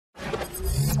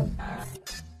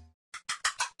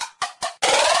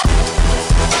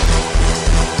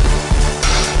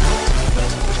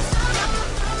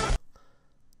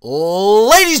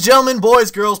Ladies, gentlemen,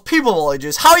 boys, girls, people of all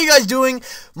ages, how are you guys doing?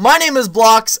 My name is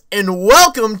Blocks, and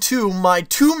welcome to my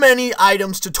Too Many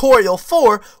Items tutorial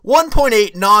for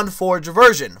 1.8 non-forge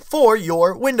version for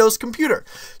your Windows computer.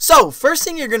 So, first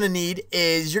thing you're going to need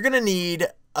is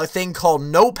a thing called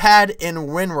Notepad in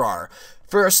WinRAR.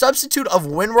 For a substitute of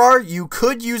WinRAR, you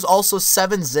could use also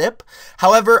 7-zip.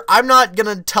 However, I'm not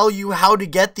going to tell you how to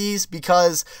get these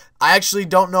because I actually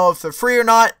don't know if they're free or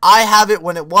not. I have it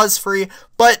when it was free,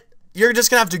 but you're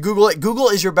just going to have to Google it. Google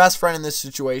is your best friend in this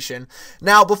situation.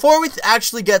 Now, before we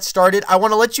actually get started, I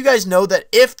want to let you guys know that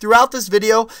if throughout this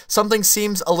video something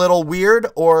seems a little weird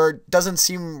or doesn't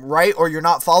seem right or you're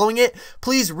not following it,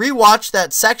 please rewatch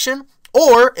that section.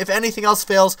 Or, if anything else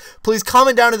fails, please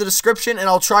comment down in the description and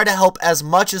I'll try to help as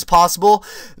much as possible.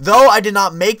 Though I did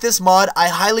not make this mod, I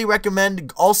highly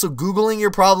recommend also Googling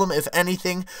your problem if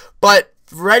anything. But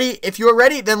if you're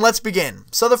ready, then let's begin.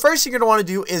 So the first thing you're going to want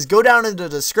to do is go down in the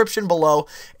description below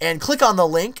and click on the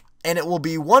link, and it will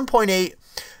be 1.8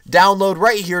 download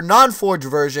right here, non-forge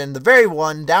version, the very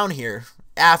one down here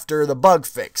after the bug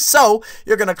fix. So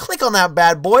you're going to click on that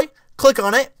bad boy, click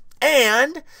on it,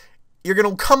 and you're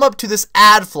going to come up to this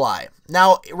ad fly.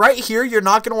 Now, right here, you're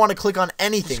not going to want to click on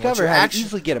anything. Discover how to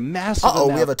easily get a massive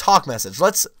we have a talk message.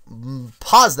 Let's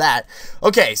pause that.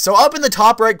 Okay, so up in the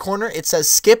top right corner, it says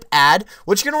skip ad.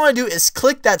 What you're going to want to do is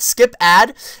click that skip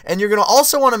ad, and you're going to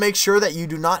also want to make sure that you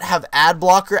do not have ad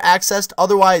blocker accessed.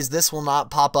 Otherwise, this will not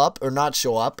pop up or not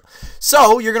show up.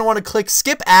 So, you're going to want to click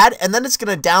skip ad, and then it's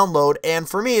going to download, and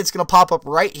for me, it's going to pop up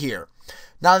right here.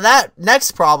 Now that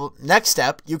next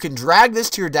step, you can drag this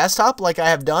to your desktop like I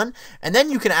have done, and then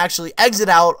you can actually exit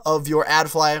out of your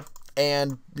AdFly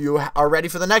and you are ready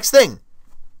for the next thing.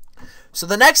 So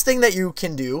the next thing that you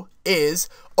can do is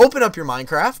open up your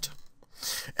Minecraft,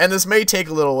 and this may take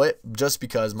a little bit just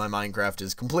because my Minecraft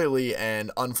is completely and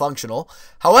unfunctional.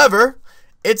 However,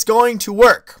 it's going to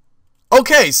work.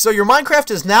 Okay, so your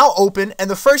Minecraft is now open, and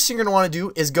the first thing you're going to want to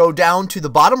do is go down to the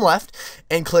bottom left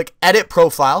and click Edit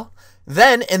Profile.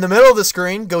 Then, in the middle of the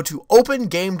screen, go to Open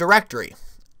Game Directory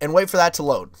and wait for that to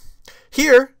load.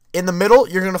 Here, in the middle,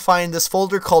 you're going to find this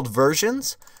folder called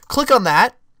Versions. Click on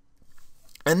that,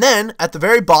 and then at the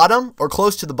very bottom, or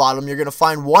close to the bottom, you're going to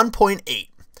find 1.8.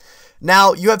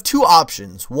 Now, you have two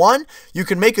options. One, you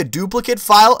can make a duplicate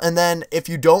file, and then if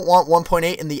you don't want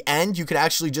 1.8 in the end, you can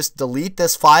actually just delete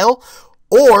this file.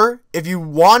 Or, if you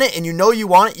want it and you know you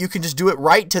want it, you can just do it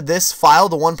right to this file,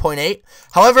 the 1.8.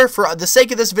 However, for the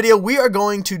sake of this video, we are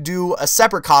going to do a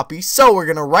separate copy. So, we're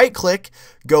going to right-click,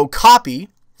 go Copy,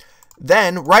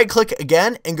 then right-click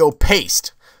again and go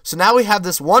Paste. So, now we have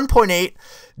this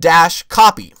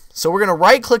 1.8-copy. So, we're going to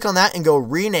right-click on that and go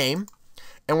Rename.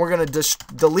 And we're going to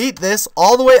just delete this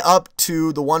all the way up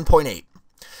to the 1.8.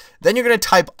 Then you're going to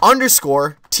type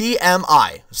underscore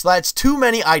TMI. So that's Too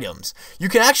Many Items. You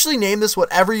can actually name this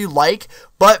whatever you like,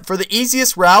 but for the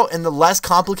easiest route and the less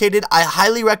complicated, I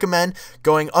highly recommend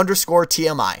going underscore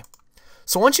TMI.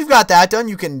 So once you've got that done,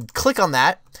 you can click on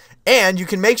that, and you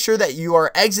can make sure that you are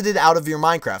exited out of your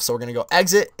Minecraft. So we're going to go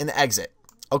exit and exit.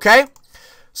 Okay?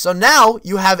 So now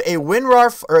you have a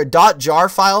WinRAR or a .jar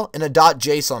file and a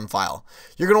 .json file.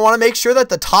 You're going to want to make sure that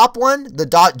the top one, the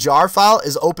 .jar file,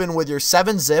 is open with your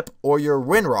 7-zip or your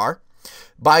WinRAR.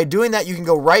 By doing that, you can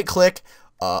go right-click,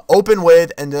 open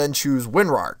with, and then choose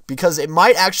WinRAR, because it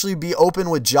might actually be open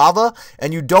with Java,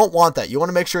 and you don't want that. You want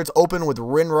to make sure it's open with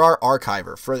WinRAR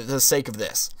Archiver for the sake of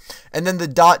this. And then the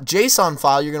 .json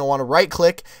file, you're going to want to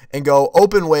right-click and go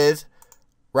open with,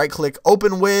 right-click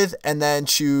open with, and then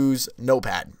choose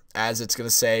Notepad, as it's going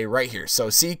to say right here. So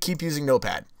see, keep using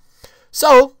Notepad.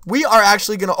 So we are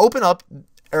actually going to open up,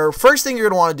 or first thing you're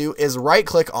going to want to do is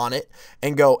right-click on it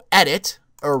and go Edit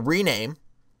or Rename,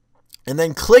 and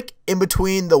then click in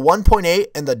between the 1.8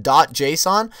 and the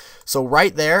 .json, so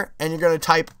right there, and you're going to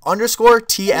type underscore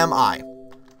TMI.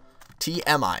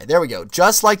 TMI. There we go.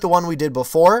 Just like the one we did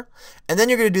before. And then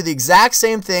you're going to do the exact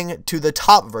same thing to the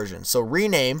top version. So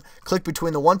rename, click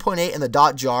between the 1.8 and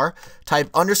the .jar, type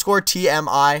underscore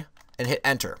TMI, and hit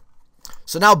enter.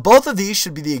 So now both of these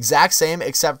should be the exact same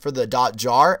except for the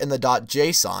 .jar and the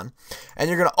 .json. And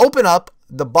you're going to open up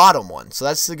the bottom one. So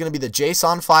that's going to be the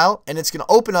JSON file, and it's going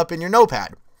to open up in your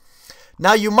Notepad.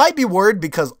 Now you might be worried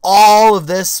because all of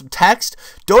this text,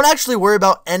 don't actually worry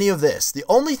about any of this. The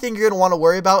only thing you're going to want to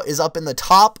worry about is up in the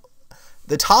top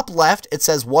left, it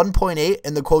says 1.8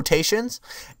 in the quotations,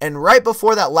 and right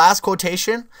before that last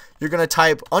quotation, you're going to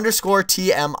type underscore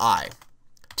TMI.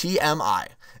 TMI.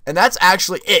 And that's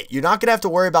actually it. You're not going to have to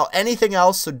worry about anything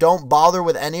else, so don't bother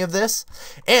with any of this.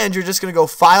 And you're just going to go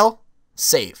File,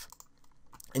 Save.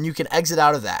 And you can exit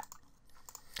out of that.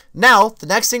 Now, the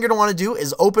next thing you're going to want to do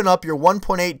is open up your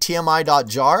 1.8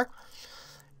 TMI.jar.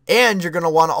 And you're going to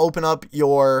want to open up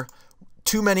your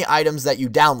TooManyItems that you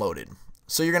downloaded.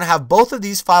 So you're going to have both of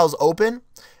these files open.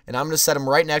 And I'm going to set them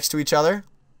right next to each other.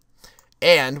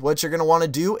 And what you're going to want to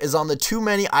do is on the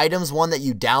TooManyItems one that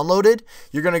you downloaded,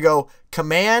 you're going to go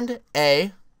Command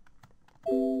A,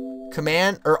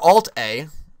 Command or Alt A.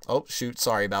 Oh, shoot,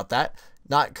 sorry about that.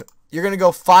 You're going to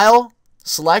go File,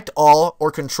 Select All, or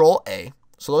Control A.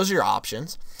 So those are your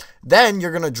options. Then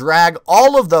you're going to drag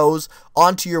all of those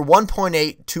onto your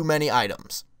 1.8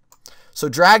 TooManyItems. So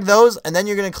drag those, and then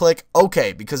you're going to click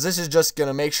OK, because this is just going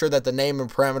to make sure that the name and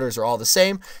parameters are all the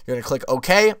same. You're going to click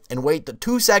OK and wait the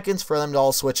 2 seconds for them to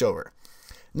all switch over.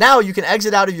 Now you can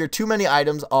exit out of your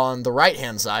TooManyItems on the right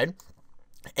hand side,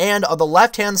 and on the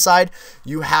left hand side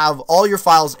you have all your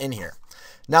files in here.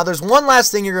 Now there's one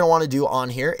last thing you're going to want to do on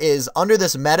here is under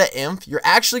this meta-inf, you're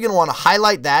actually going to want to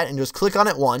highlight that and just click on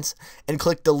it once and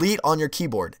click delete on your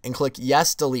keyboard and click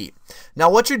yes delete. Now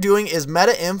what you're doing is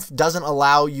meta-inf doesn't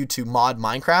allow you to mod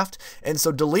Minecraft, and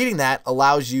so deleting that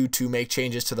allows you to make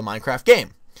changes to the Minecraft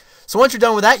game. So once you're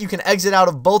done with that, you can exit out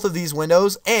of both of these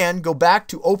windows and go back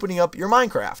to opening up your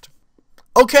Minecraft.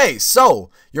 Okay, so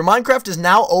your Minecraft is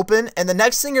now open, and the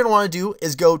next thing you're going to want to do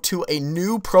is go to a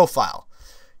new profile.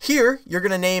 Here, you're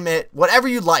going to name it whatever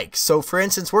you like. So, for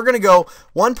instance, we're going to go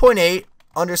 1.8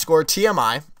 underscore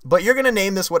TMI, but you're going to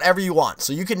name this whatever you want.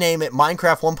 So, you can name it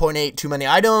Minecraft 1.8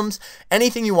 TooManyItems,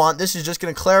 anything you want. This is just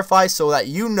going to clarify so that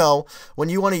you know when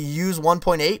you want to use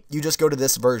 1.8, you just go to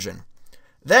this version.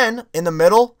 Then, in the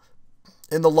middle,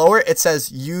 in the lower, it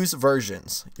says Use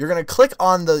Versions. You're going to click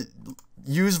on the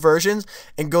Use Versions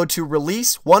and go to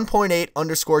Release 1.8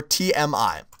 underscore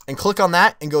TMI and click on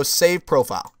that and go Save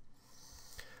Profile.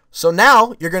 So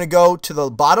now you're going to go to the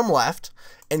bottom left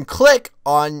and click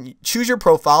on choose your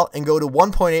profile and go to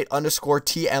 1.8 underscore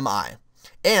TMI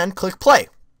and click play.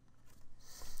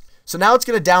 So now it's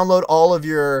going to download all of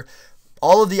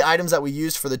the items that we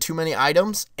used for the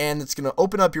TooManyItems, and it's going to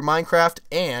open up your Minecraft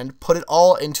and put it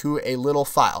all into a little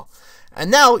file.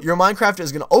 And now your Minecraft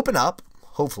is going to open up,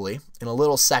 hopefully in a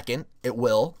little second it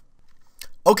will.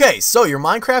 Okay, so your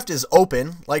Minecraft is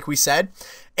open, like we said,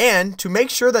 and to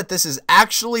make sure that this is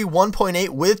actually 1.8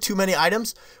 with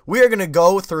TooManyItems, we are going to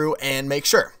go through and make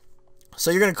sure.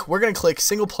 So we're going to click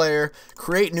single player,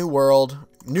 create new world,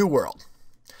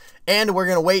 and we're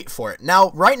going to wait for it.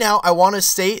 Now, right now, I want to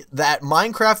state that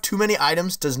Minecraft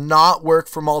TooManyItems does not work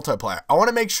for multiplayer. I want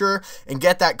to make sure and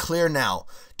get that clear now.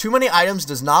 TooManyItems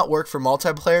does not work for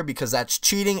multiplayer because that's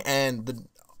cheating, and the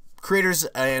creators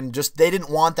and just they didn't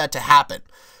want that to happen.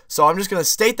 So I'm just going to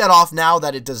state that off now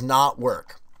that it does not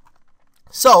work.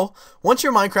 So once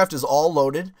your Minecraft is all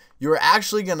loaded, you're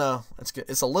actually gonna,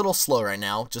 it's a little slow right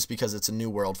now just because it's a new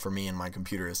world for me and my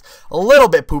computer is a little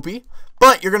bit poopy,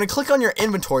 but you're gonna click on your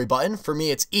inventory button. For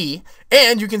me it's E,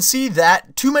 and you can see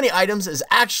that TooManyItems is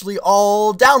actually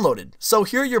all downloaded. So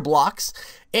here are your blocks,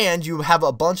 and you have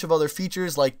a bunch of other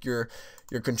features like your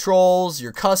controls,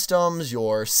 your customs,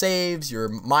 your saves, your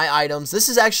my items. This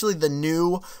is actually the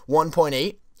new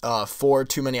 1.8 for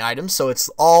TooManyItems, so it's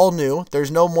all new.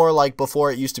 There's no more like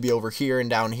before it used to be over here and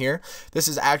down here. This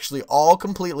is actually all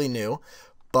completely new,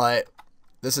 but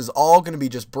this is all going to be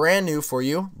just brand new for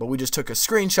you, but we just took a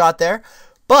screenshot there.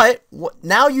 But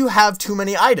now you have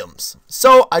TooManyItems.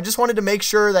 So I just wanted to make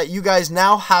sure that you guys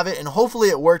now have it, and hopefully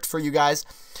it worked for you guys.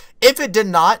 If it did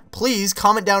not, please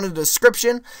comment down in the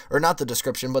description, or not the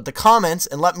description, but the comments,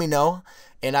 and let me know,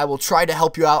 and I will try to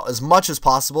help you out as much as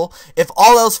possible. If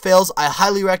all else fails, I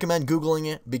highly recommend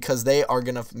Googling it because they are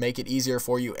going to make it easier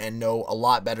for you and know a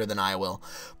lot better than I will.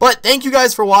 But thank you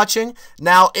guys for watching.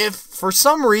 Now, if for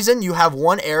some reason you have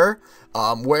one error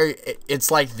where it's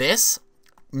like this,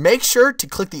 make sure to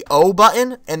click the O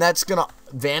button, and that's going to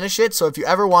vanish it. So if you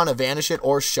ever want to vanish it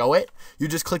or show it, you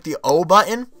just click the O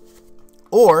button.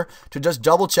 Or to just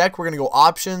double check, we're going to go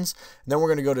options, and then we're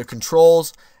going to go to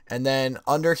controls, and then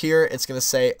under here it's going to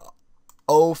say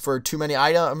O for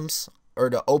TooManyItems, or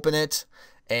to open it,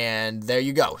 and there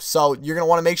you go. So you're going to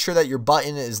want to make sure that your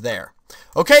button is there.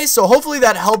 Okay, so hopefully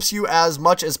that helps you as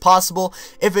much as possible.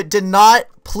 If it did not,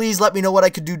 please let me know what I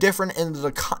could do different in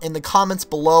the comments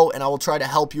below, and I will try to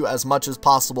help you as much as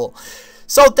possible.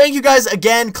 So thank you guys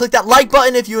again. Click that like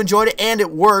button if you enjoyed it and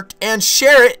it worked, and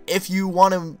share it if you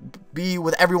want to be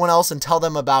with everyone else and tell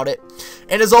them about it.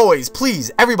 And as always, please,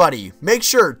 everybody, make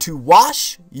sure to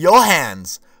wash your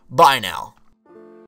hands. Bye now.